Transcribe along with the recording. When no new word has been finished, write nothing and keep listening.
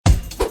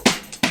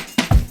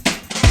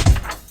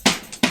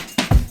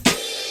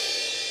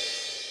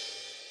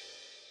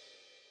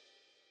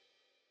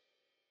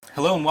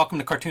Hello and welcome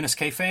to Cartoonist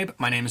Kayfabe.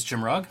 My name is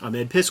Jim Rugg. I'm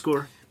Ed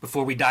Piskor.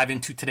 Before we dive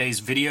into today's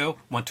video, I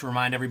want to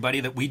remind everybody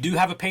that we do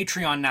have a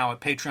Patreon now at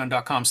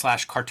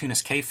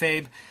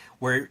patreon.com/cartoonistkayfabe,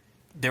 where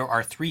there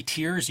are 3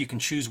 tiers. You can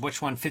choose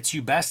which one fits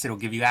you best. It'll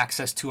give you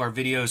access to our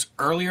videos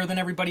earlier than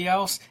everybody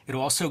else.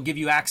 It'll also give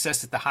you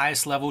access at the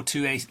highest level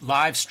to a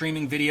live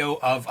streaming video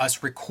of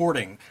us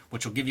recording,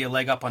 which will give you a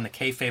leg up on the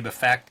kayfabe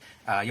effect.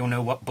 You'll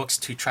know what books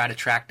to try to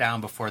track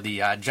down before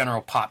the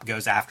general pop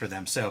goes after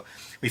them. So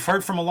we've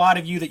heard from a lot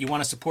of you that you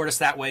want to support us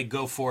that way.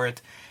 Go for it.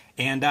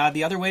 And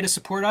the other way to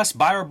support us,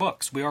 buy our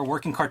books. We are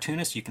working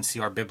cartoonists. You can see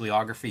our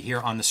bibliography here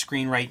on the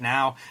screen right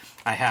now.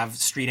 I have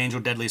Street Angel,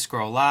 Deadliest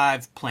Girl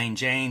Alive, Plain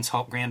Jane's,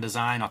 Hulk Grand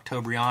Design,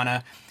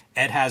 Octobriana.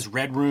 Ed has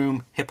Red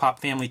Room, Hip Hop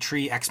Family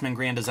Tree, X-Men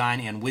Grand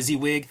Design, and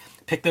WYSIWYG.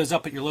 Pick those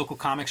up at your local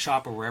comic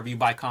shop or wherever you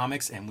buy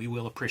comics, and we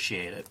will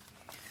appreciate it.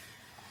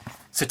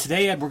 So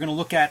today, Ed, we're going to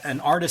look at an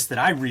artist that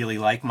I really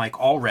like, Mike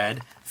Allred.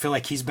 I feel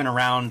like he's been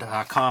around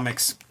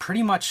comics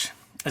pretty much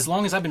as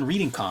long as I've been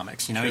reading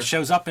comics. You know, He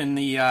shows up in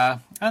the,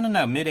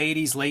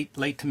 mid-'80s,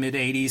 late to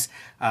mid-'80s.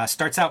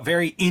 Starts out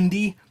very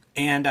indie,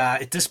 and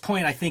at this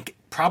point, I think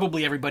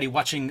probably everybody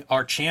watching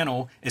our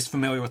channel is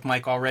familiar with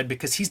Mike Allred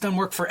because he's done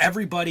work for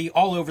everybody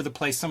all over the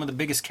place, some of the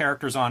biggest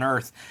characters on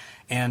Earth.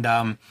 And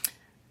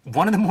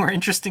one of the more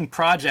interesting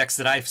projects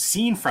that I've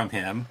seen from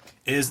him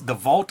is The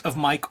Vault of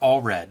Mike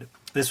Allred.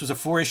 This was a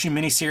 4-issue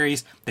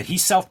miniseries that he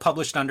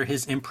self-published under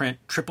his imprint,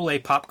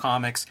 AAA Pop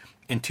Comics,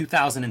 in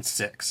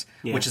 2006,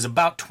 which is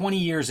about 20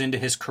 years into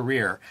his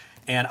career.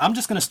 And I'm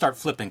just going to start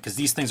flipping because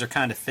these things are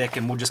kind of thick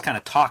and we'll just kind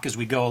of talk as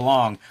we go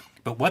along.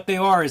 But what they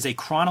are is a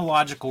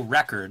chronological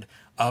record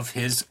of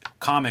his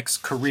comics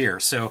career.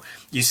 So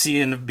you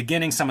see in the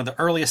beginning some of the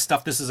earliest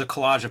stuff. This is a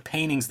collage of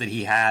paintings that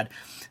he had.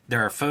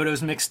 There are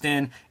photos mixed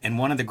in, and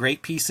one of the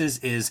great pieces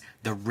is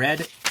the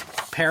red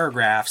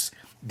paragraphs.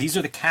 These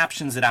are the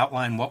captions that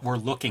outline what we're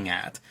looking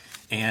at.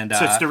 And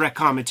so it's direct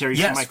commentary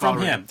from Mike from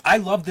Allred. him. I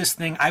love this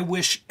thing. I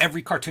wish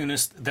every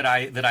cartoonist that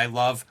I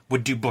love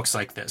would do books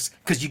like this,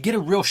 because you get a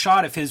real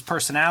shot of his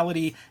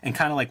personality and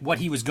kind of like what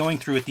he was going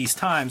through at these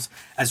times,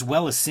 as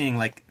well as seeing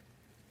like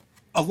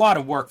a lot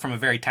of work from a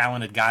very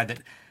talented guy that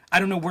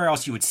I don't know where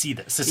else you would see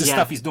this. This is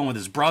stuff he's doing with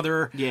his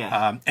brother.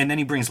 And then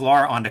he brings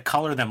Laura on to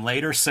color them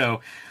later.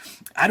 So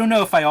I don't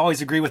know if I always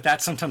agree with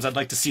that. Sometimes I'd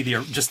like to see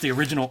just the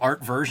original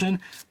art version,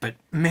 but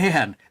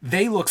man,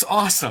 they looks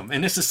awesome.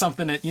 And this is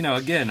something that, you know,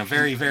 again, a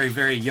very, very,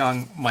 very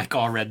young Mike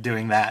Allred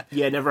doing that.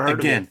 Yeah, never heard of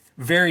Again, it.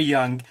 very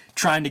young,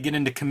 trying to get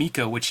into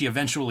Kamiko, which he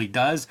eventually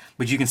does.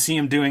 But you can see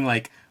him doing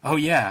like, oh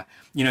yeah,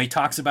 you know, he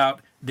talks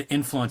about the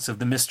influence of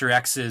the Mr.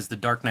 X's, the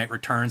Dark Knight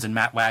Returns, and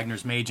Matt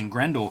Wagner's Mage and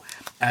Grendel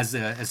as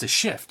a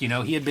shift. You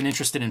know, he had been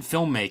interested in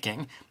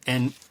filmmaking,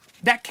 and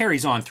that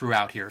carries on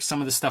throughout here.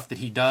 Some of the stuff that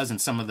he does and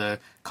some of the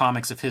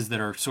comics of his that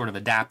are sort of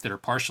adapted or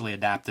partially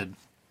adapted.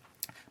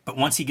 But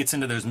once he gets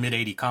into those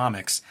mid-'80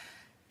 comics,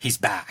 he's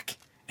back.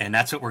 And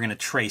that's what we're going to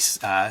trace,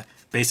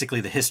 basically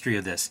the history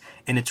of this.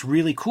 And it's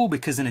really cool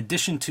because in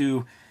addition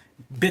to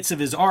bits of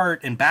his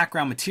art and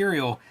background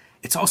material,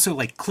 it's also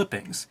like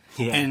clippings.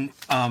 Yeah. And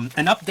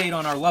an update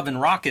on our Love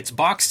and Rockets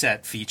box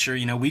set feature.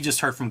 You know, we just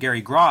heard from Gary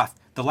Groth.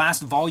 The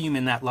last volume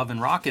in that Love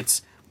and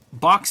Rockets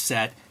box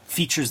set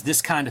features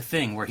this kind of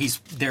thing where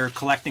they're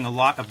collecting a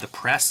lot of the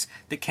press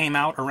that came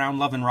out around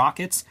Love and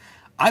Rockets.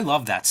 I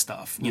love that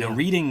stuff. You know,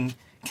 reading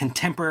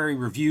contemporary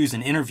reviews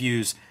and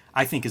interviews,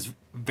 I think is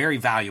very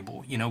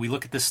valuable. You know, we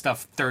look at this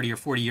stuff 30 or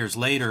 40 years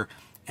later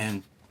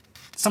and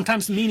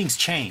sometimes the meanings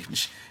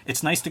change.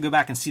 It's nice to go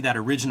back and see that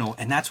original,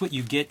 and that's what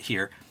you get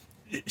here.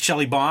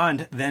 Shelley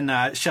Bond,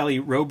 then Shelley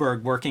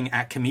Roberg working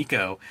at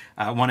Kamiko,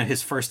 one of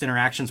his first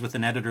interactions with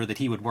an editor that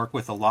he would work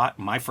with a lot,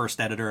 my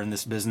first editor in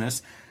this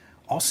business.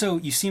 Also,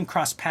 you see him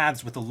cross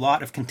paths with a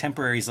lot of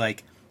contemporaries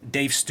like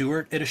Dave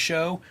Stewart at a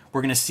show.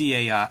 We're going to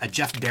see a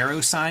Jeff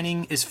Darrow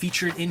signing is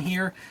featured in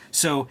here.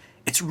 So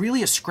it's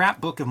really a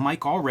scrapbook of Mike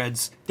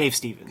Allred's... Dave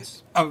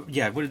Stevens. Oh,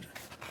 yeah.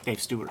 Dave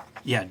Stewart.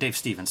 Yeah, Dave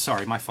Stevens.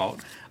 Sorry, my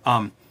fault.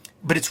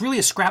 But it's really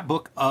a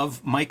scrapbook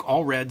of Mike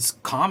Allred's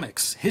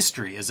comics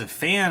history as a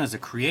fan, as a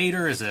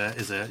creator, as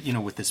a you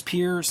know, with his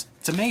peers.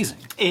 It's amazing.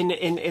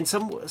 In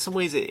some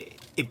ways,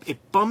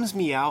 it bums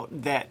me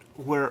out that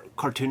we're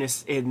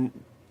cartoonists in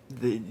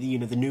the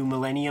new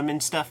millennium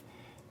and stuff,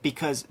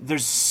 because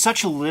there's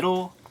such a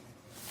little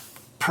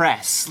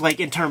press, like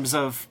in terms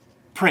of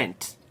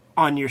print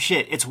on your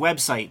shit. It's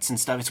websites and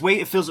stuff.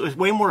 It feels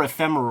way more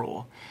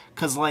ephemeral,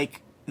 because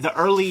like the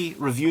early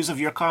reviews of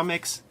your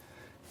comics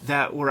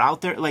that were out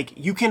there, like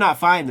you cannot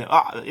find them.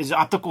 Is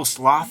optical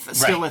sloth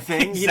still a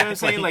thing? Exactly. You know what I'm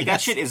saying? Like yes.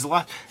 that shit is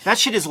lost. That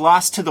shit is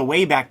lost to the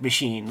Wayback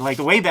Machine. Like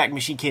the Wayback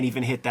Machine can't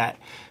even hit that.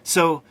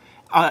 So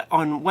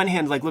on one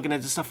hand, like looking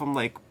at this stuff, I'm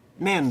like,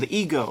 man, the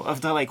ego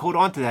of the like hold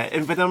on to that.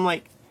 But then I'm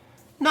like,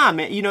 nah,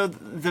 man. You know,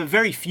 the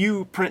very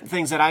few print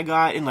things that I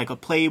got in like a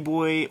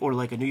Playboy or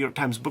like a New York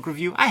Times book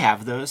review, I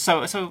have those.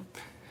 So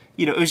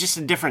you know, it was just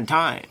a different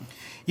time.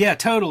 Yeah,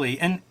 totally.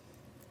 And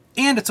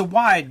it's a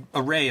wide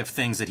array of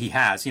things that he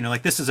has. You know,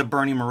 like this is a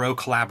Bernie Moreau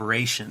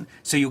collaboration.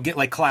 So you'll get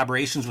like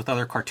collaborations with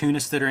other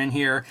cartoonists that are in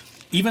here.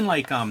 even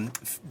like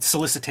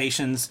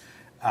solicitations.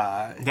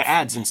 The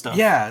ads and stuff.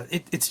 Yeah,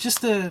 it's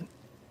just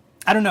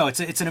I don't know,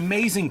 it's an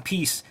amazing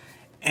piece.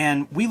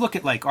 And we look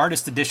at like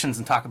artist editions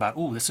and talk about,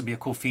 oh, this would be a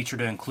cool feature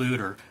to include,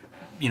 or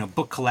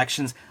book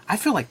collections. I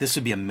feel like this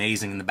would be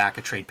amazing in the back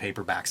of trade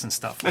paperbacks and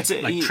stuff.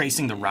 Like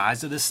tracing the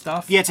rise of this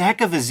stuff. Yeah, it's a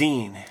heck of a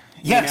zine.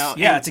 Yes,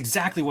 yeah, it's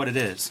exactly what it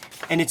is.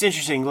 And it's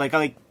interesting. Like,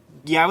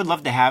 yeah, I would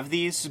love to have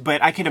these,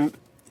 but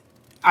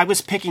I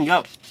was picking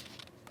up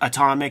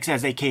Atomics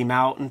as they came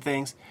out and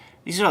things.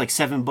 These are like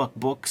 $7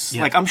 books.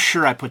 Yeah. Like, I'm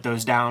sure I put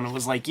those down. It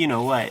was like, you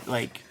know what,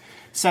 like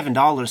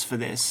 $7 for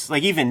this.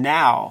 Like, even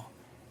now,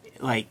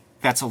 like,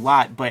 that's a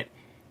lot. But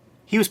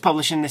he was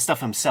publishing this stuff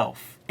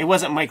himself. It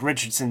wasn't Mike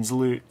Richardson's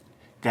loot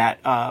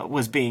that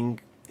was being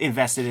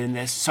invested in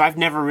this. So I've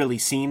never really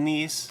seen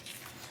these.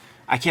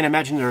 I can't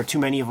imagine there are too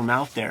many of them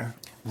out there.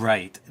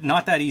 Right.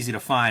 Not that easy to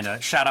find.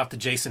 Shout out to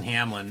Jason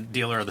Hamlin,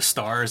 dealer of the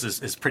stars,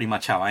 is pretty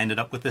much how I ended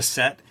up with this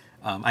set.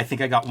 I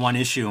think I got one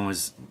issue and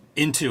was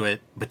into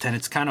it, but then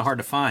it's kind of hard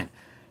to find.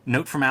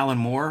 Note from Alan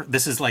Moore.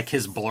 This is like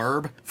his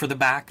blurb for the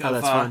back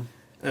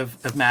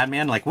of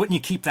Madman. Like, wouldn't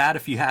you keep that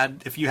if you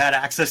had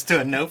access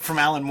to a note from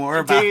Alan Moore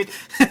about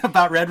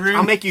about Red Room?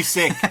 I'll make you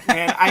sick,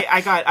 man.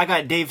 I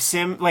got Dave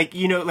Sim. Like,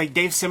 like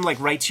Dave Sim like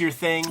writes your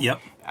thing. Yep.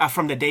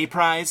 From the Day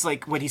Prize,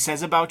 like what he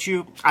says about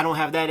you. I don't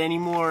have that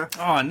anymore.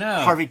 Oh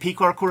no. Harvey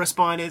Pekar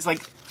correspondence,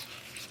 like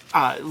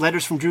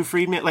letters from Drew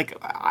Friedman. Like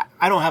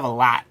I don't have a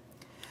lot.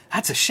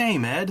 That's a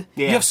shame, Ed.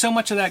 Yeah. You have so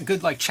much of that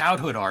good like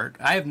childhood art.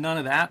 I have none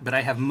of that, but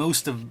I have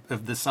most of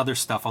this other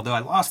stuff. Although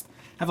I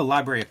have a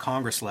Library of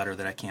Congress letter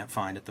that I can't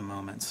find at the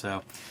moment.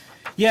 So,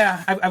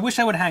 yeah, I wish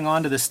I would hang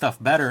on to this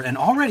stuff better. And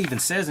Allred even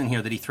says in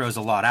here that he throws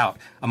a lot out.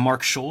 A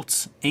Mark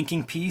Schultz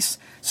inking piece.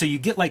 So you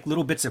get like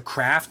little bits of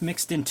craft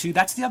mixed in too.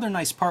 That's the other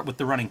nice part with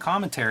the running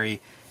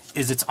commentary,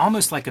 is it's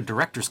almost like a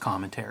director's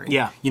commentary.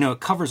 Yeah. It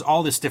covers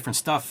all this different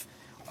stuff.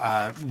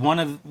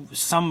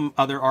 Some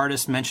other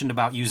artists mentioned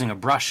about using a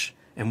brush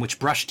and which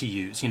brush to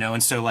use,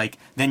 and so like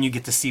then you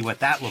get to see what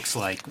that looks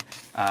like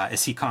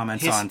as he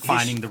comments on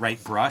finding the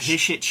right brush.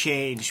 His shit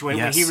changed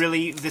when he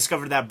really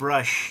discovered that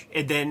brush,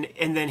 and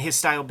then his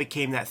style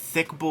became that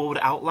thick, bold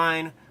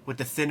outline with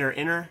the thinner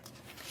inner,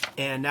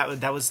 and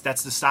that's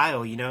the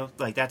style,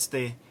 like that's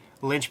the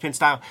linchpin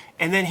style.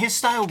 And then his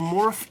style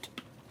morphed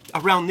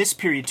around this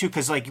period too,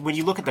 because like when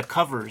you look at the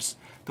covers,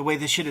 the way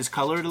this shit is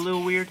colored a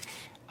little weird.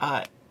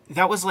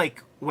 That was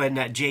like when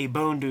that J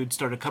Bone dude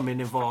started coming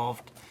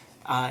involved.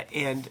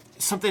 And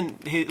something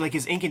like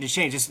his inking just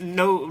changed. It's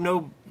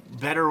no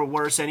better or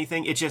worse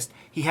anything. It's just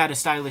he had a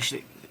stylish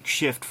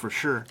shift for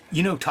sure.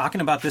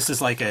 Talking about this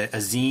as like a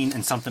zine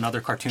and something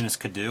other cartoonists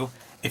could do.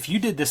 If you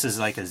did this as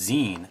like a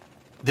zine,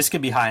 this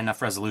could be high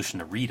enough resolution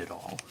to read it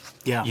all.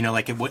 Yeah.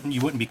 Like you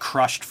wouldn't be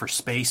crushed for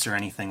space or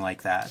anything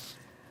like that.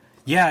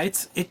 Yeah,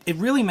 it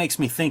really makes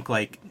me think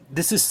like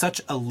this is such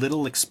a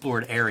little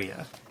explored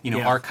area.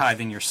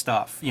 Archiving your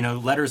stuff.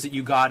 Letters that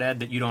you got, Ed,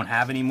 that you don't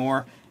have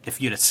anymore. If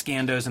you'd have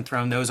scanned those and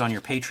thrown those on your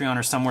Patreon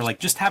or somewhere, like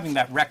just having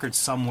that record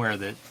somewhere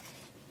that,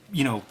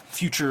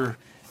 future,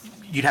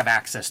 you'd have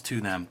access to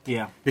them.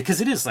 Yeah.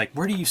 Because it is like,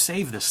 where do you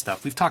save this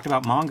stuff? We've talked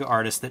about manga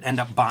artists that end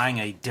up buying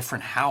a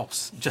different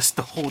house just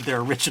to hold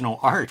their original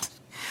art.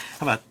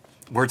 How about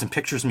Words and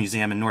Pictures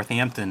Museum in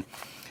Northampton?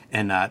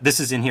 And this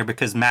is in here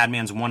because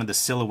Madman's one of the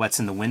silhouettes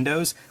in the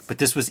windows, but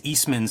this was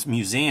Eastman's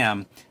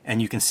museum, and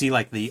you can see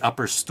like the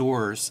upper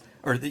stores,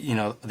 or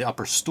the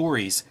upper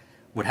stories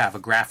would have a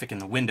graphic in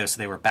the window, so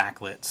they were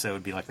backlit. So it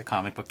would be like the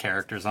comic book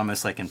characters,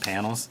 almost like in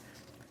panels.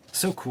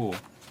 So cool.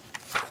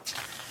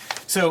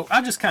 So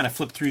I'll just kind of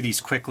flip through these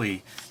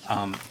quickly,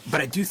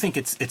 but I do think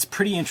it's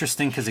pretty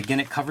interesting because, again,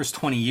 it covers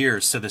 20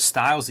 years. So the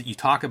styles that you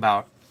talk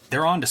about,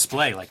 they're on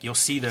display. Like you'll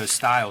see those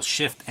styles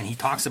shift, and he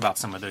talks about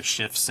some of those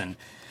shifts.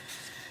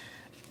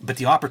 But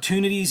the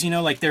opportunities,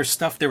 like there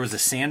was a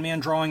Sandman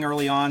drawing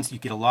early on, so you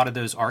get a lot of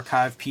those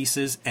archive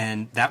pieces,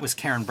 and that was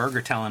Karen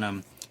Berger telling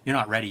him, "You're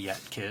not ready yet,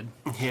 kid."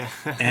 Yeah.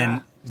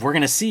 And we're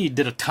going to see,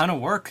 did a ton of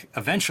work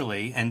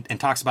eventually, and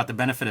talks about the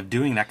benefit of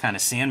doing that kind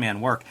of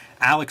Sandman work.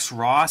 Alex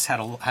Ross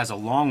has a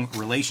long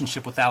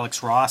relationship with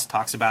Alex Ross,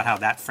 talks about how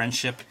that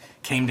friendship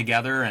came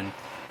together and,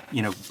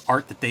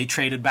 art that they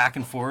traded back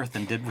and forth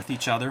and did with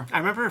each other. I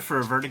remember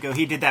for Vertigo,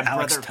 he did that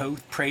Alex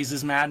Toth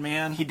praises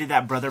Madman. He did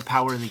that Brother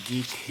Power the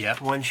Geek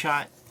one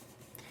shot.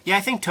 Yeah,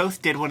 I think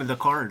Toth did one of the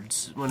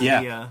cards, one of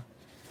the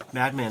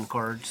Madman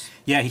cards.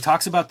 Yeah, he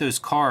talks about those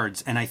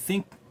cards, and I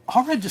think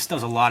Allred just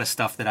does a lot of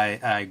stuff that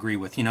I agree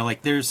with.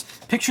 Like there's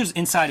pictures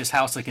inside his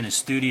house, like in his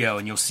studio,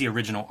 and you'll see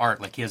original art.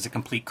 Like he has a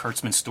complete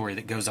Kurtzman story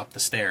that goes up the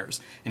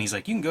stairs. And he's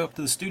like, you can go up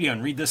to the studio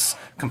and read this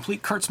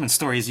complete Kurtzman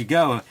story as you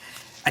go.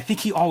 I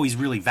think he always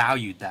really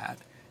valued that.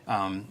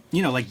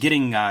 Like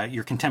getting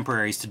your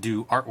contemporaries to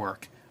do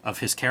artwork of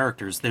his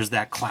characters. There's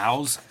that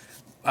Klaus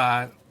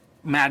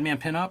Madman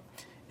pinup,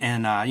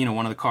 and,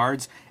 one of the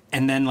cards.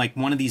 And then like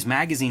one of these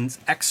magazines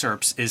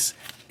excerpts is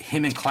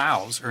him and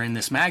Klaus are in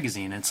this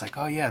magazine, and it's like,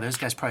 oh yeah, those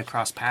guys probably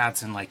crossed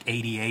paths in like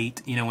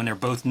 '88, when they're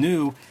both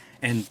new,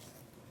 and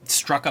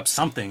struck up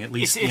something, at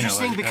least, It's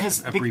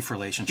interesting a brief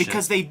relationship.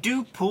 Because they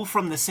do pull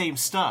from the same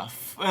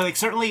stuff. Like,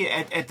 certainly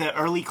at the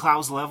early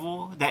Klaus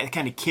level, that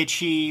kind of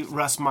kitschy,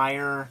 Russ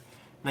Meyer,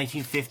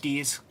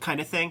 1950s kind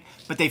of thing,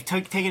 but they've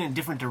taken it in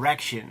different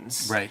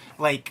directions. Right.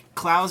 Like,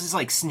 Klaus is,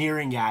 like,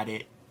 sneering at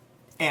it,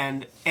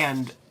 and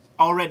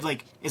Allred,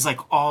 like, is, like,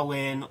 all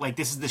in, like,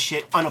 this is the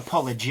shit,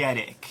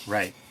 unapologetic.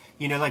 Right.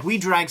 You know, like, we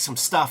drag some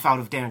stuff out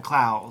of Dan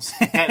Klaus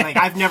that, like,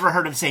 I've never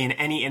heard him say in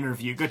any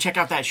interview. Go check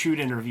out that shoot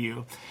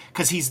interview.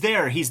 Because he's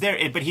there,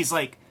 but he's,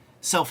 like,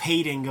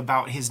 self-hating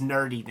about his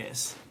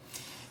nerdiness.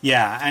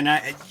 Yeah, and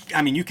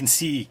I mean, you can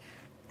see,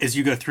 as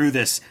you go through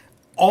this,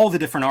 all the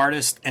different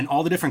artists and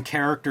all the different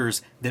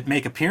characters that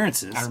make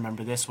appearances. I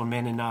remember this one,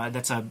 man, and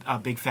that's a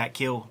big fat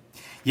kill.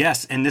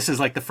 Yes, and this is,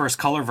 like, the first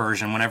color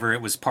version whenever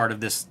it was part of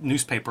this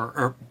newspaper,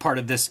 or part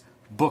of this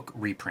book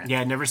reprint.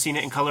 Yeah, I'd never seen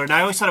it in color, and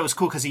I always thought it was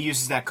cool because he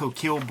uses that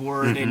Coquille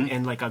board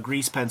and like a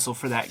grease pencil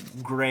for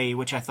that gray,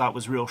 which I thought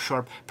was real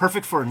sharp.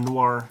 Perfect for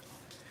noir.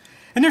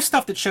 And there's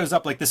stuff that shows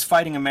up, like this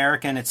Fighting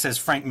American. It says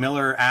Frank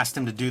Miller asked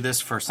him to do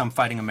this for some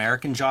Fighting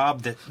American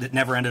job that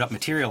never ended up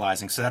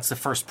materializing. So that's the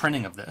first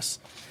printing of this.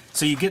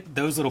 So you get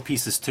those little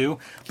pieces too.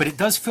 But it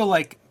does feel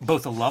like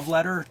both a love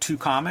letter to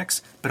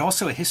comics, but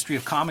also a history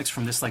of comics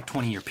from this, like,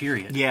 20-year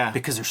period. Yeah.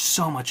 Because there's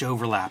so much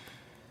overlap.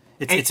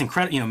 It's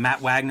incredible. You know, Matt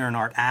Wagner and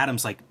Art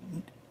Adams, like,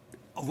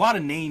 a lot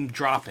of name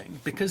dropping,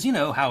 because you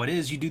know how it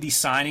is. You do these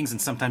signings, and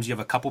sometimes you have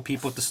a couple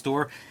people at the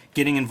store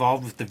getting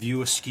involved with the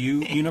View Askew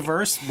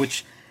universe,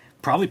 which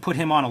probably put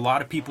him on a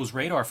lot of people's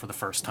radar for the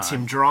first time.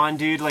 Tim drawn,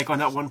 dude, like on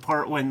that one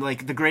part when,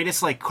 like, the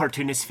greatest, like,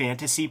 cartoonist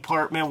fantasy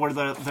part, man, where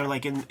they're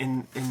like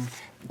in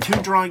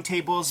two drawing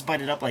tables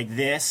butted up like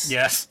this.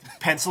 Yes.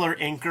 Pencil or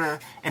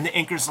inker, and the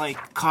inker's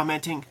like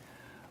commenting,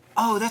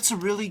 "Oh, that's a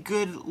really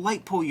good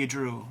light pole you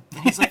drew."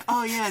 And he's like,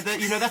 "Oh yeah,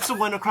 that's the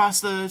one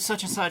across the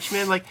such and such,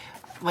 man." Like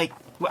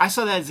I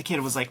saw that as a kid.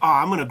 It was like, "Oh,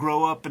 I'm gonna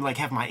grow up and, like,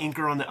 have my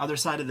inker on the other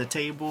side of the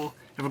table,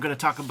 and we're gonna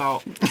talk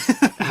about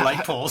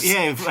Light poles.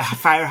 yeah,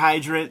 fire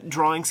hydrant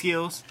drawing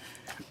skills."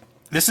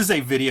 This is a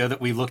video that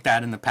we looked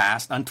at in the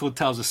past. Untold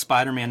Tales of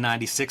Spider-Man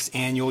 96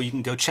 annual. You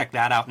can go check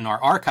that out in our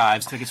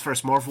archives. It's like his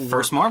first Marvel work.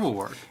 First Marvel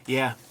work.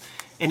 Yeah.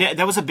 And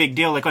that was a big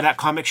deal, like on that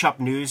comic shop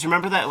news.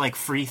 Remember that, like,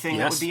 free thing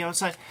that Yes. would be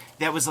outside?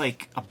 That was,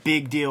 like, a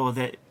big deal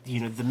that, you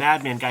know, the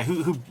Madman guy,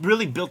 who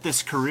really built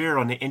this career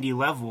on the indie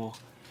level,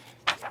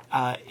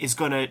 is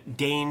going to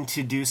deign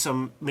to do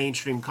some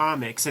mainstream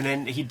comics. And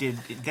then he did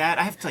that.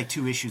 I have, like,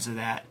 2 issues of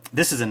that.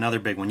 This is another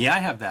big one. Yeah, I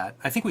have that.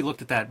 I think we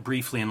looked at that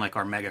briefly in, like,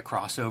 our mega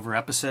crossover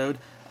episode,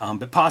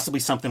 but possibly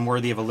something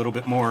worthy of a little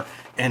bit more.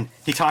 And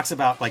he talks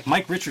about, like,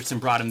 Mike Richardson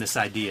brought him this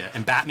idea,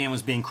 and Batman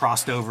was being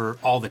crossed over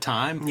all the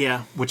time.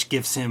 Yeah. Which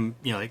gives him,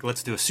 you know, like,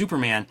 let's do a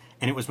Superman.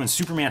 And it was when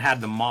Superman had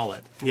the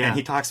mullet. Yeah. And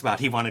he talks about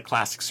he wanted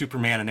classic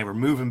Superman, and they were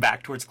moving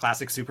back towards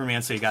classic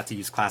Superman, so he got to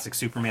use classic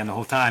Superman the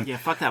whole time. Yeah,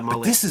 fuck that mullet.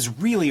 But this is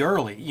really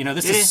early. You know,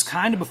 this is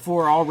kind of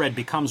before Allred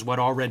becomes what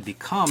Allred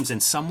becomes in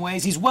some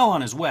ways. He's well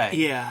on his way.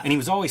 Yeah. And he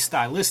was always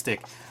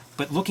stylistic.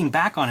 But looking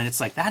back on it, it's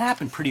like that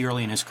happened pretty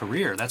early in his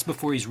career. That's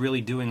before he's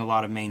really doing a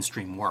lot of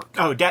mainstream work.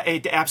 Oh,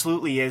 it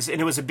absolutely is, and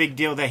it was a big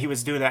deal that he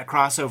was doing that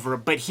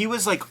crossover. But he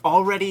was, like,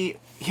 already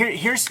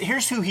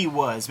here's who he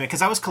was, man.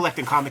 Because I was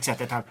collecting comics at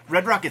that time.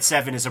 Red Rocket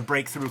 7 is a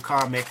breakthrough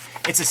comic.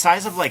 It's the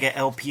size of, like, an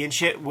LP and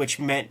shit, which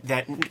meant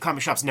that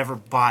comic shops never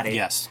bought it.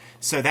 Yes.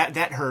 So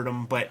that hurt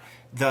him. But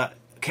the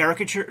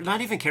caricature,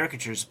 not even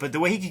caricatures, but the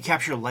way he could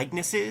capture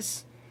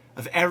likenesses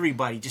of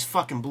everybody just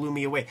fucking blew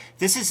me away.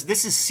 This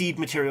is seed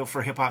material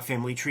for Hip Hop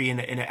Family Tree in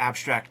an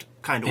abstract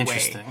kind of way.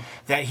 Interesting.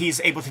 That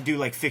he's able to do,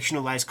 like,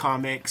 fictionalized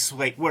comics,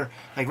 like, where,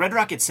 like, Red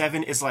Rocket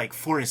 7 is like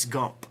Forrest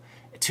Gump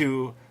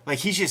to, like,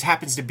 he just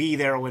happens to be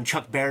there when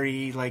Chuck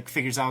Berry, like,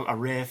 figures out a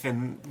riff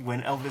and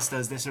when Elvis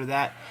does this or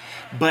that.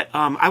 But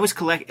I was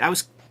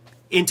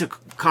into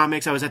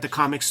comics. I was at the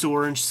comic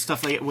store and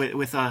stuff like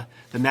with the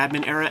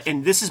Madman era,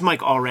 and this is Mike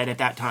Allred at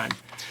that time.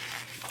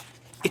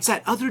 It's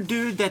that other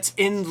dude that's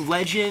in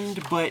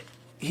Legend, but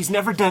he's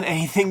never done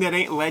anything that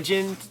ain't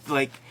Legend.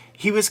 Like,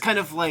 he was kind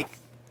of like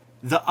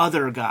the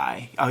other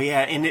guy. Oh, yeah,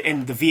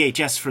 and the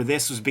VHS for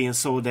this was being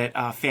sold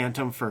at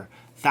Phantom for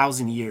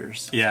 1,000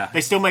 years. Yeah.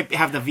 They still might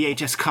have the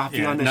VHS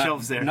copy on the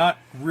shelves there. Not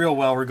real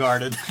well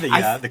regarded,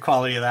 the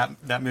quality of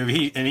that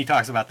movie. He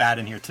talks about that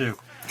in here, too.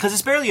 Because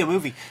it's barely a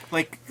movie.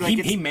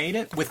 He made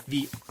it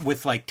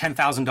with like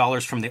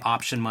 $10,000 from the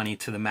option money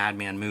to the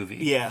Madman movie.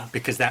 Yeah.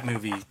 Because that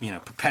movie, you know,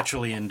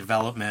 perpetually in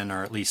development,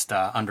 or at least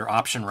under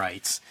option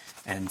rights,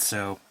 and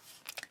so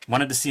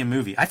wanted to see a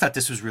movie. I thought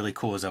this was really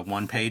cool as a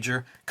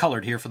one-pager,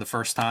 colored here for the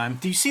first time.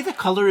 Do you see the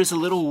color is a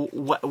little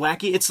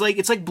wacky? It's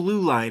like Blue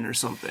Line or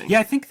something.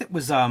 Yeah, I think that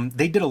was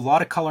they did a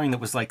lot of coloring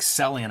that was like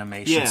cell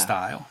animation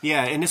style.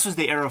 Yeah, and this was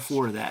the era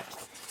for that.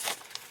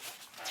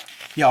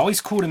 Yeah,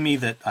 always cool to me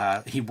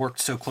that he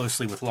worked so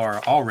closely with Laura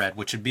Allred,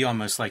 which would be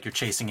almost like you're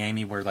chasing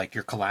Amy, where, like,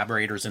 your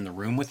collaborator's in the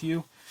room with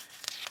you.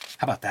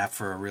 How about that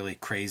for a really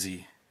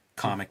crazy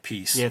comic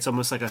piece? Yeah, it's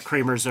almost like a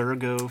Kramer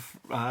Zergo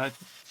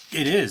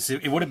It is.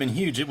 It would have been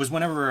huge. It was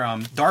whenever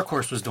Dark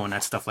Horse was doing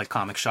that stuff like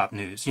Comic Shop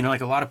News. You know,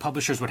 like a lot of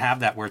publishers would have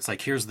that where it's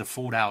like, here's the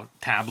fold-out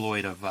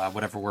tabloid of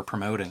whatever we're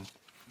promoting.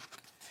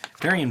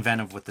 Very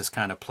inventive with this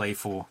kind of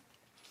playful,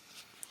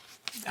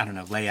 I don't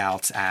know,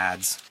 layouts,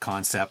 ads,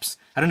 concepts.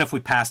 I don't know if we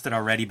passed it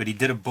already, but he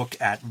did a book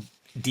at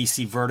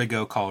DC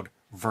Vertigo called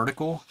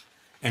Vertical,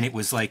 and it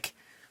was like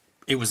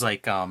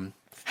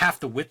half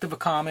the width of a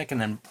comic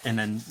and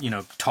then you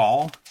know,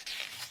 tall.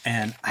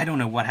 And I don't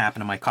know what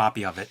happened to my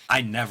copy of it.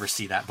 I never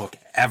see that book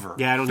ever.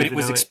 Yeah, I don't. But it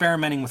was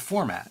experimenting with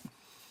format.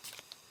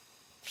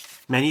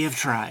 Many have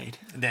tried.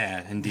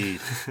 Yeah, indeed.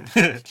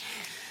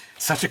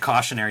 Such a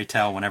cautionary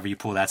tale whenever you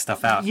pull that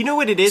stuff out. You know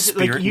what it is?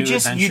 Spirit like New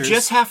Adventures. you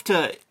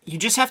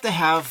just have to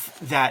have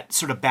that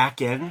sort of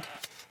back end.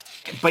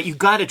 But you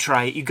got to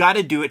try it. You got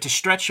to do it to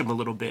stretch them a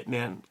little bit,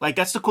 man. Like,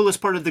 that's the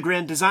coolest part of the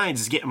Grand Designs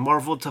is getting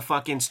Marvel to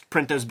fucking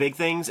print those big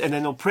things, and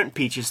then they'll print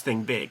Peach's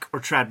thing big, or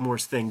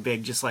Tradmore's thing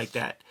big, just like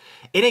that.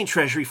 It ain't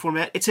Treasury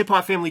format. It's Hip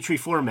Hop Family Tree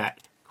format.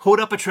 Hold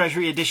up a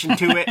Treasury edition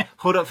to it.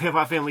 Hold up Hip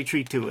Hop Family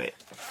Tree to it.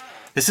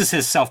 This is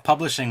his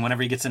self-publishing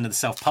whenever he gets into the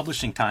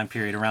self-publishing time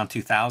period around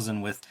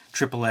 2000 with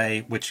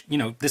AAA, which, you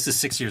know, this is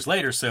 6 years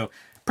later, so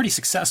pretty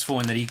successful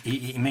in that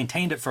he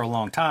maintained it for a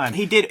long time.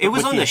 He did. It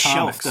was on the Atomics.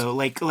 shelf, though.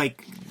 Like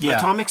Yeah.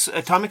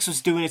 Atomics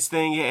was doing its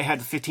thing. It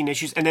had 15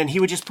 issues, and then he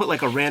would just put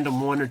like a random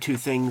 1 or 2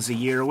 things a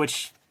year,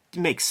 which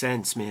makes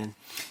sense, man.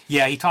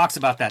 Yeah, he talks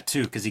about that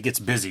too because he gets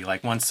busy.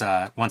 Like once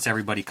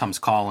everybody comes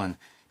calling,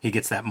 he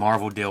gets that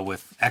Marvel deal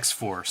with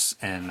X-Force,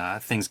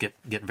 and things get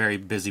very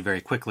busy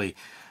very quickly.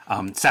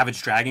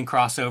 Savage Dragon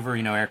crossover,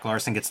 you know, Eric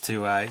Larson gets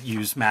to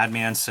use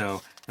Madman,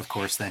 so of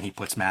course then he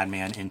puts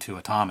Madman into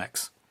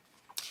Atomics.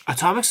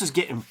 Atomics was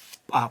getting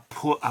a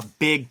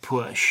big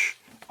push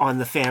on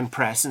the fan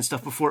press and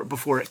stuff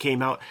before it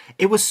came out.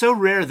 It was so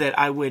rare that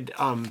I would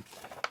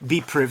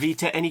be privy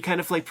to any kind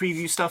of like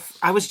preview stuff.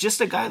 I was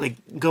just a guy like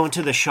going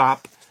to the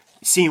shop,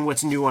 seeing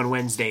what's new on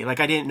Wednesday.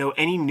 Like I didn't know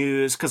any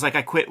news because like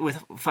I quit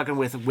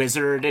with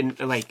Wizard, and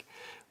like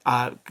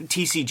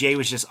TCJ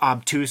was just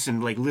obtuse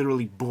and like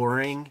literally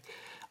boring.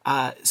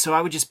 So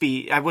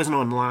I wasn't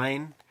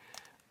online,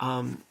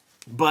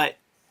 but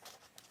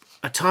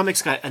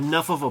Atomics got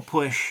enough of a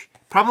push,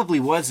 probably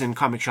was in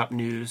Comic Shop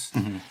News,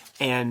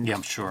 and Yeah,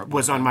 I'm sure it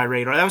was on my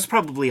radar. That was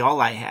probably all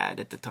I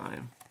had at the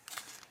time.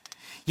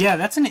 Yeah,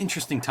 that's an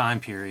interesting time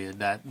period,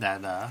 that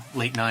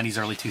late 90s,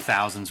 early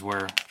 2000s,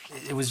 where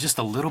it was just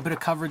a little bit of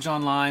coverage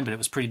online, but it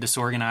was pretty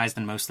disorganized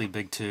and mostly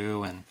Big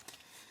Two. And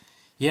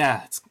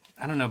yeah,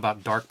 I don't know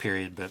about dark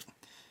period, but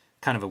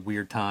kind of a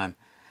weird time.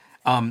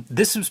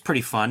 This was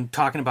pretty fun,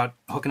 talking about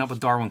hooking up with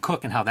Darwin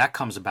Cook and how that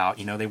comes about.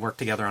 You know, they worked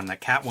together on that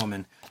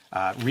Catwoman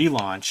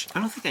relaunch. I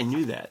don't think I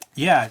knew that.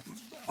 Yeah,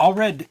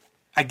 Allred,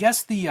 I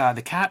guess the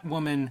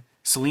Catwoman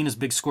Selena's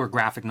Big Score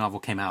graphic novel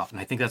came out,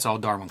 and I think that's all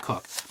Darwin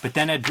Cook. But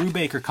then Ed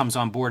Brubaker comes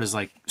on board as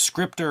like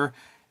scripter,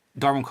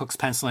 Darwin Cook's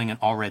penciling, and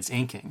Allred's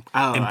inking.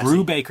 Oh, and I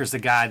Brubaker's the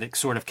guy that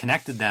sort of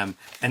connected them,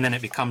 and then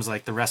it becomes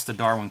like the rest of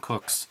Darwin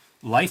Cook's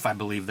life, I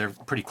believe. They're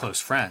pretty close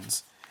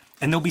friends.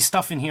 And there'll be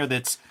stuff in here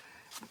that's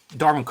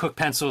Darwin Cook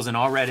pencils and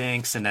Allred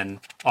inks, and then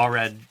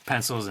Allred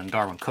pencils and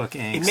Darwin Cook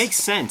inks. It makes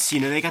sense. You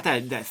know, they got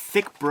that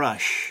thick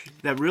brush,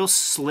 that real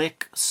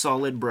slick,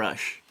 solid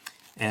brush.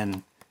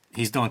 And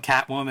he's doing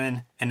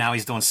Catwoman, and now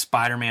he's doing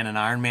Spider-Man and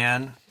Iron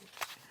Man.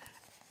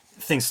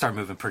 Things start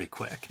moving pretty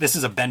quick. This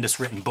is a Bendis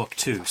written book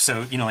too,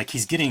 so you know, like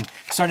he's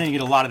starting to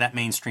get a lot of that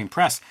mainstream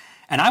press.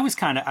 And I was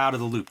kind of out of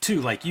the loop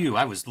too, like you.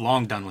 I was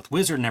long done with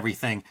Wizard and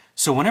everything.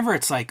 So whenever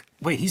it's like,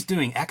 wait, he's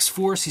doing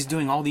X-Force, he's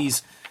doing all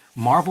these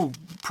Marvel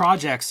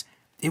projects,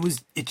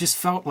 it just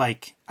felt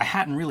like I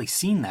hadn't really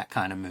seen that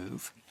kind of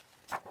move.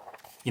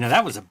 You know,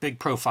 that was a big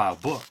profile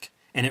book,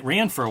 and it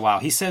ran for a while.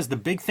 He says the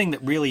big thing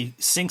that really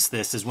sinks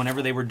this is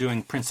whenever they were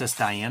doing Princess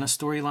Diana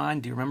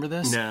storyline. Do you remember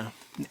this? No.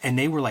 And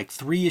they were like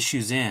 3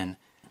 issues in.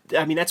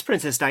 I mean, that's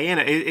Princess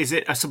Diana. Is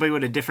it somebody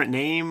with a different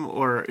name,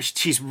 or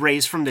she's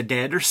raised from the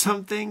dead or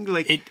something?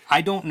 Like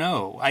I don't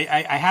know.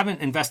 I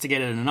haven't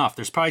investigated it enough.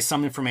 There's probably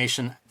some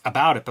information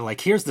about it, but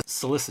like here's the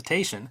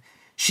solicitation.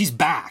 She's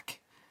back.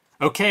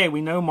 Okay, we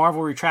know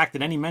Marvel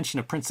retracted any mention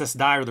of Princess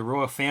Di or the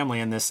royal family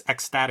in this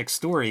ecstatic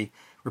story,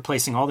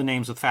 replacing all the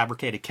names with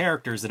fabricated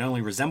characters that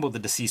only resembled the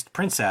deceased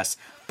princess.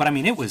 But I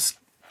mean, it was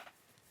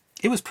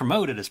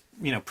promoted as,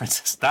 you know,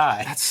 Princess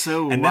Di. That's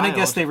so And then I wild.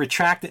 guess they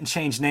retracted and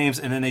changed names,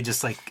 and then they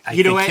just like I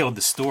You know think what? killed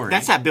the story.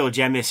 That's that Bill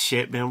Jemis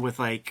shit, man, with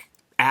like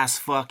ass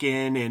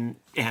fucking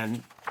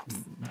and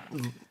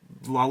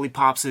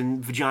lollipops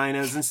and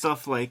vaginas and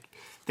stuff. Like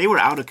they were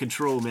out of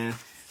control, man.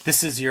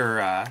 This is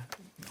your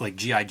like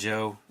G.I.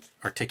 Joe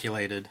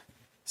articulated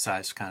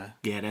size kind of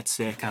Yeah, that's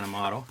sick. kind of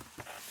model.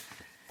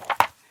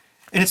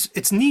 And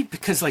it's neat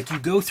because like you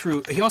go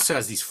through. He also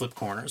has these flip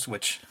corners,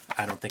 which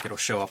I don't think it'll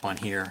show up on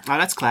here. Oh,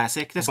 that's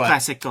classic. That's But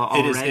classic.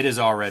 it is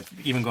Allred,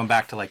 even going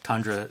back to like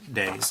Tundra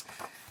days.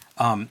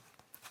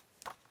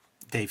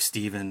 Dave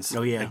Stevens,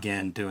 Oh, yeah.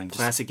 again doing just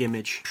Classic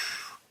Image.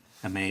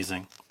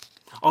 amazing.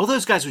 All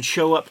those guys would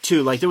show up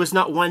too. Like there was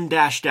not one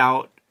dashed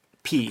out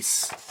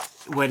piece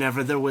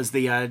whenever there was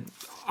the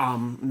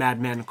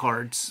Madman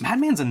cards.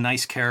 Madman's a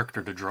nice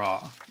character to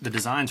draw. The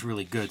design's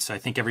really good, so I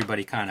think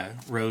everybody kind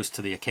of rose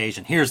to the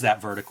occasion. Here's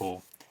that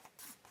vertical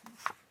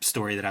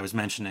story that I was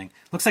mentioning.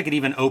 Looks like it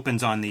even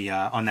opens on the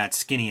on that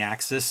skinny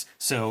axis,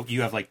 so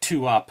you have like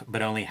 2 up,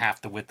 but only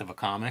half the width of a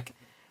comic,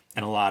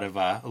 and a lot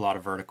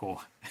of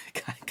vertical.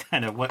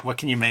 Kind of what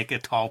can you make a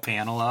tall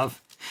panel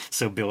of?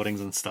 So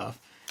buildings and stuff.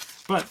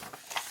 But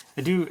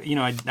I do,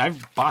 I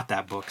bought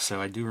that book,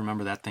 so I do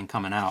remember that thing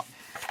coming out.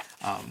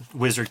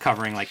 Wizard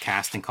covering like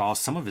casting calls,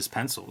 some of his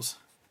pencils.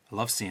 I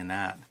love seeing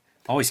that.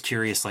 Always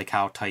curious like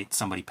how tight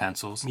somebody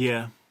pencils.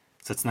 Yeah.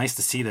 So it's nice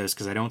to see those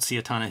because I don't see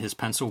a ton of his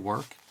pencil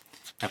work.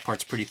 That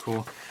part's pretty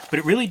cool. But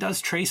it really does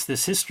trace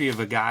this history of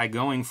a guy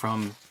going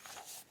from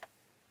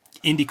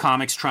indie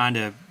comics trying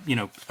to,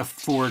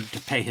 afford to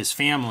pay his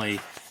family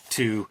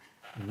to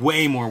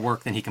way more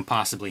work than he can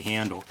possibly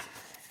handle.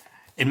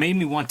 It made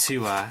me want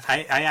to,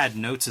 I had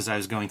notes as I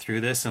was going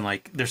through this, and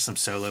like there's some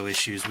solo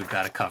issues we've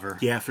got to cover.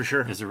 Yeah, for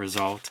sure. As a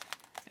result.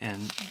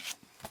 And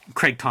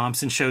Craig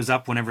Thompson shows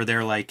up whenever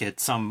they're like at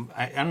some,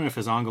 I don't know if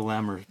it's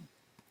Angoulême or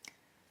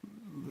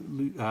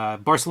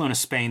Barcelona,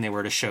 Spain, they were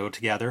at a show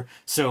together.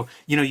 So,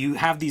 you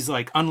have these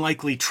like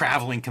unlikely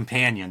traveling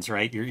companions,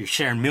 right? You're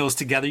sharing meals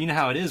together. You know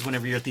how it is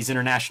whenever you're at these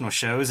international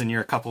shows and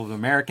you're a couple of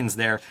Americans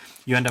there,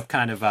 you end up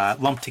kind of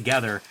lumped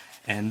together.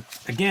 And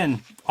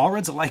again,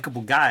 Allred's a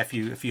likable guy if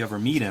you ever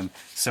meet him.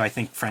 So I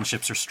think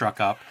friendships are struck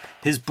up.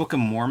 His Book of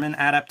Mormon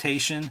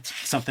adaptation,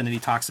 something that he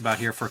talks about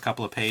here for a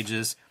couple of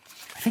pages.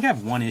 I think I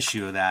have one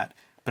issue of that.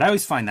 But I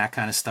always find that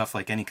kind of stuff,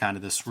 like any kind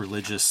of this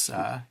religious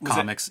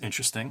comics,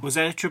 interesting. Was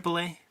that a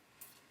AAA?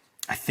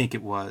 I think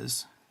it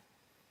was.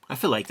 I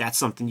feel like that's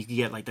something you could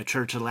get like the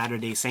Church of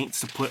Latter-day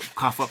Saints to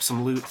cough up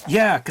some loot.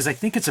 Yeah, because I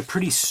think it's a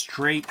pretty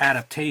straight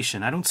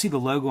adaptation. I don't see the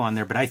logo on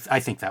there, but I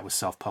think that was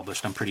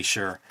self-published, I'm pretty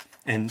sure.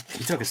 And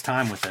he took his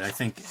time with it. I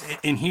think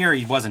in here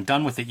he wasn't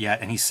done with it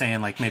yet, and he's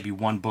saying like maybe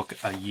 1 book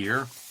a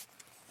year.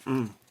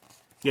 Yeah,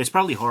 it's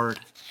probably hard.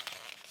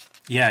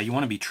 Yeah, you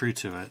want to be true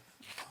to it.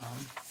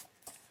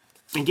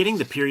 And getting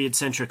the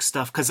period-centric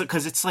stuff, because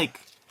it's like,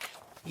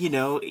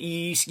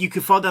 you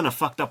could fall down a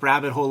fucked up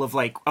rabbit hole of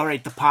like, all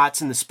right, the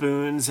pots and the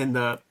spoons and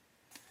the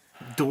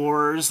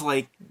doors,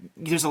 like,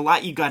 there's a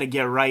lot you got to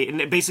get right.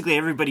 And basically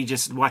everybody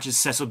just watches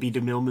Cecil B.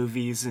 DeMille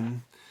movies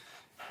and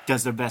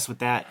does their best with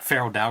that.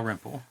 Farrell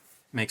Dalrymple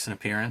makes an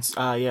appearance.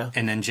 Yeah.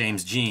 And then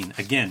James Jean.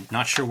 Again,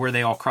 not sure where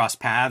they all cross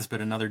paths,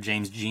 but another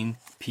James Jean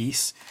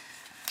piece.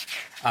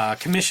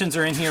 Commissions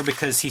are in here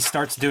because he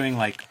starts doing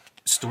like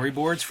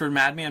storyboards for a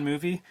Madman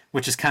movie,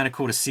 which is kind of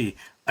cool to see.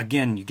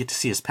 Again, you get to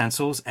see his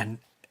pencils, and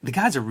the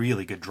guy's a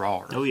really good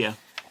drawer. Oh, yeah.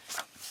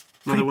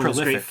 Pretty Another one of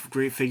those prolific.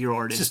 great figure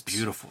artists. It's just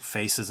beautiful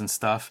faces and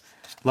stuff.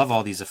 Love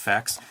all these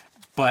effects.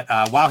 But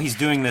while he's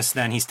doing this,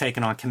 then he's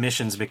taking on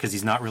commissions because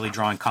he's not really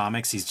drawing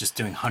comics. He's just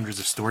doing hundreds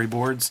of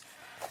storyboards.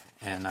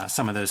 And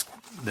some of those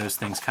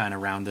things kind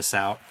of round this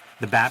out.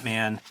 The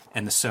Batman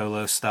and the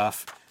solo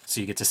stuff. So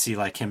you get to see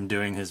like him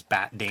doing his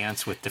bat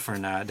dance with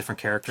different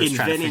characters,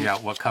 trying to figure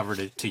out what cover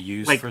to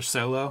use like, for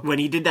solo. When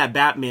he did that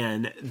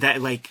Batman,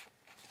 that like,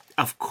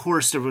 of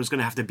course there was going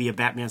to have to be a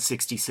Batman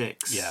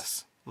 66.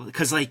 Yes.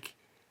 Because like,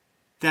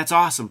 that's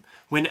awesome.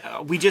 When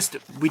we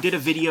did a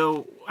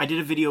video, I did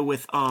a video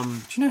with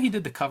Did you know he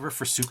did the cover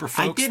for Super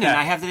Folks? I did, and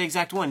I have the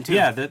exact one too.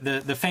 Yeah,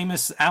 the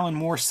famous Alan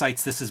Moore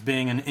cites this as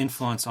being an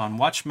influence on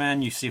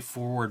Watchmen. You see a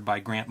foreword by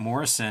Grant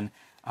Morrison,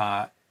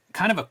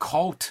 kind of a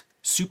cult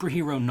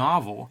superhero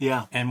novel.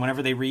 Yeah. And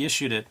whenever they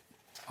reissued it,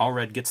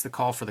 Allred gets the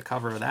call for the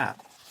cover of that.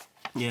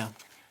 Yeah.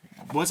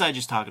 What was I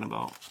just talking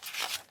about?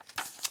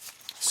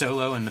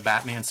 Solo and the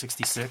Batman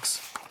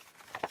 66.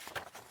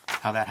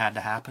 How that had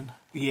to happen.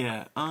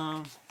 Yeah.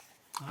 Oh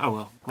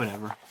well,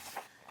 whatever.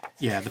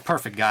 Yeah, the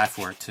perfect guy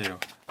for it too.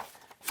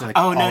 Like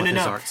no.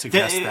 Art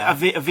suggests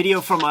that. A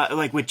video from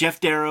like with Jeff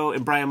Darrow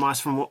and Brian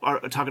Moss from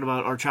talking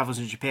about our travels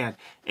in Japan,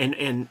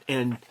 and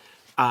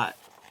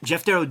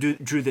Jeff Darrow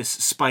drew this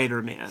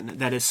Spider-Man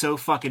that is so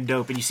fucking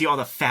dope, and you see all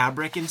the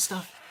fabric and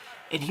stuff,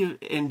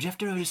 and Jeff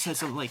Darrow just said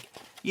something like,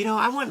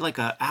 I want like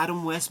a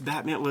Adam West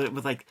Batman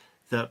with like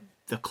the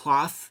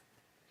cloth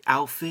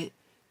outfit,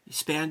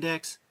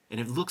 spandex, and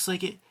it looks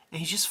like it. And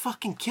he's just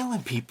fucking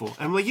killing people. And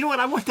I'm like, you know what?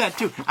 I want that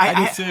too.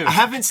 I do too. I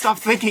haven't stopped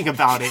thinking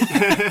about it.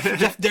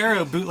 Jeff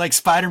Darrow, bootleg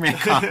Spider-Man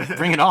comic.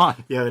 Bring it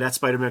on. Yeah, that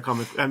Spider-Man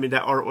comic. I mean,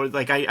 that or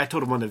like I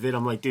told him on the vid,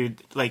 I'm like,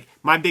 dude, like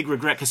my big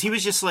regret, because he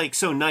was just like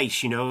so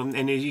nice,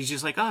 and he's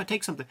just like, oh,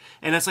 take something.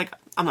 And it's like,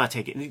 I'm not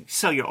taking it.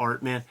 Sell your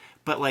art, man.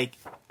 But like,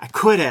 I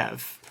could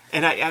have.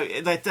 And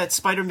I like that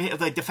Spider-Man,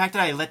 like the fact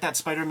that I let that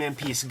Spider-Man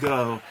piece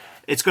go,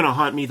 it's going to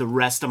haunt me the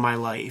rest of my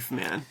life,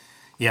 man.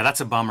 Yeah,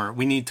 that's a bummer.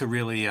 We need to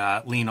really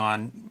lean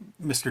on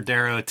Mr.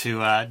 Darrow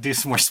to do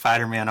some more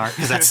Spider-Man art,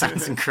 because that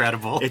sounds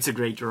incredible. It's a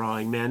great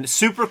drawing, man.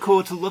 Super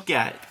cool to look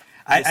at.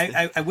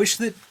 I wish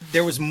that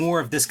there was more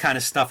of this kind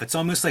of stuff. It's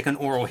almost like an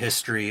oral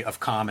history of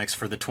comics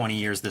for the 20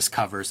 years this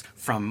covers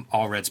from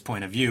Allred's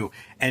point of view.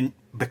 And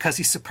because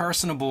he's so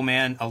personable,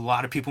 man, a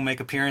lot of people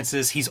make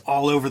appearances. He's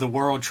all over the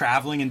world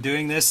traveling and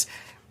doing this.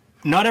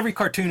 not every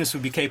cartoonist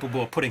would be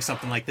capable of putting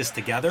something like this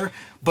together,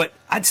 but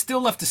I'd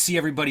still love to see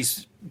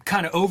everybody's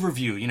kind of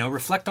overview, you know,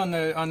 reflect on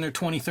their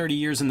 20, 30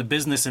 years in the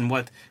business and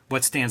what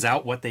stands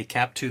out, what they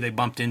kept, who they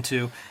bumped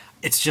into.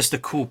 It's just a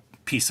cool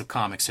piece of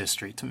comics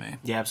history to me.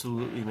 Yeah,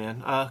 absolutely,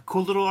 man.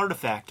 Cool little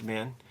artifact,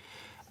 man.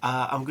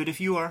 I'm good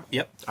if you are.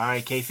 Yep. All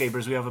right,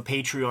 kayfabers, we have a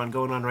Patreon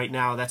going on right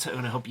now. That's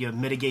going to help you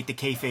mitigate the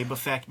kayfabe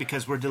effect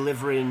because we're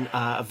delivering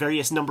a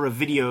various number of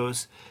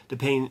videos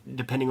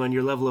depending on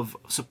your level of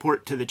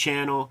support to the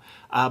channel.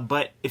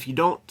 But if you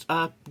don't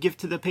give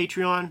to the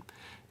Patreon,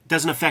 it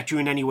doesn't affect you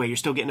in any way. You're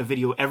still getting a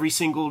video every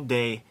single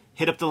day.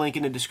 Hit up the link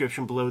in the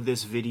description below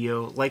this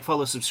video. Like,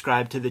 follow,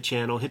 subscribe to the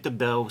channel. Hit the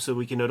bell so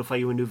we can notify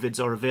you when new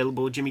vids are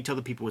available. Jimmy, tell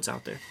the people what's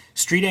out there.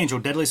 Street Angel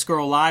Deadly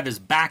Squirrel Live is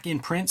back in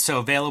print, so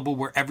available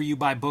wherever you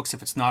buy books.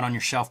 If it's not on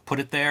your shelf, put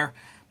it there.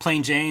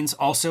 Plain Jane's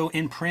also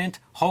in print.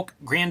 Hulk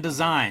Grand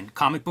Design.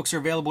 Comic books are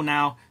available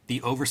now.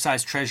 The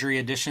oversized Treasury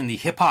edition, the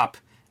hip-hop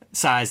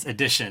sized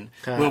edition,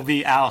 will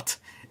be out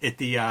at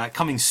the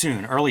coming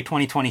soon, early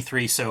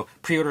 2023. So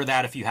pre-order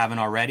that if you haven't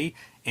already.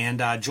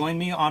 And join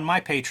me on my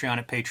Patreon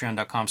at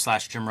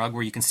patreon.com/JimRugg,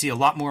 where you can see a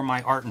lot more of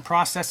my art and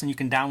process, and you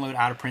can download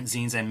out-of-print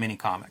zines and mini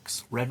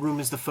comics. Red Room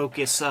is the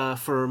focus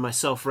for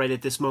myself right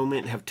at this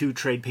moment. I have 2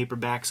 trade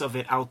paperbacks of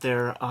it out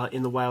there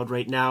in the wild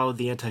right now,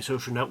 The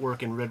Antisocial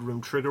Network and Red Room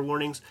Trigger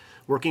Warnings.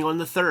 Working on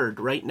the 3rd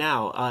right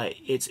now.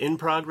 It's in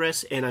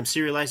progress, and I'm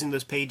serializing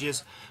those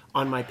pages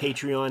on my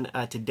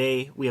Patreon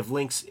today. We have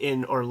links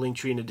in our link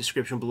tree in the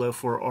description below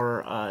for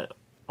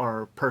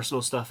our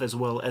personal stuff as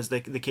well as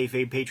the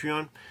Kayfabe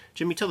Patreon.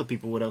 Jimmy, tell the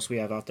people what else we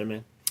have out there,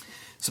 man.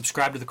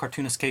 Subscribe to the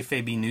Cartoonist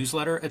Kayfabe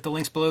newsletter at the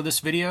links below this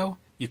video.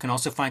 You can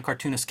also find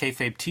Cartoonist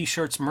Kayfabe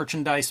t-shirts,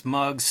 merchandise,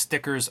 mugs,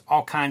 stickers,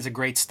 all kinds of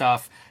great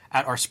stuff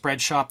at our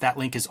spread shop. That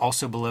link is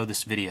also below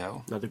this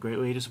video. Another great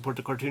way to support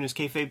the Cartoonist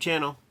Kayfabe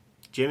channel.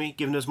 Jimmy,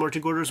 giving us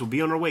marching orders. We'll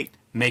be on our way.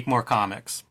 Make more comics.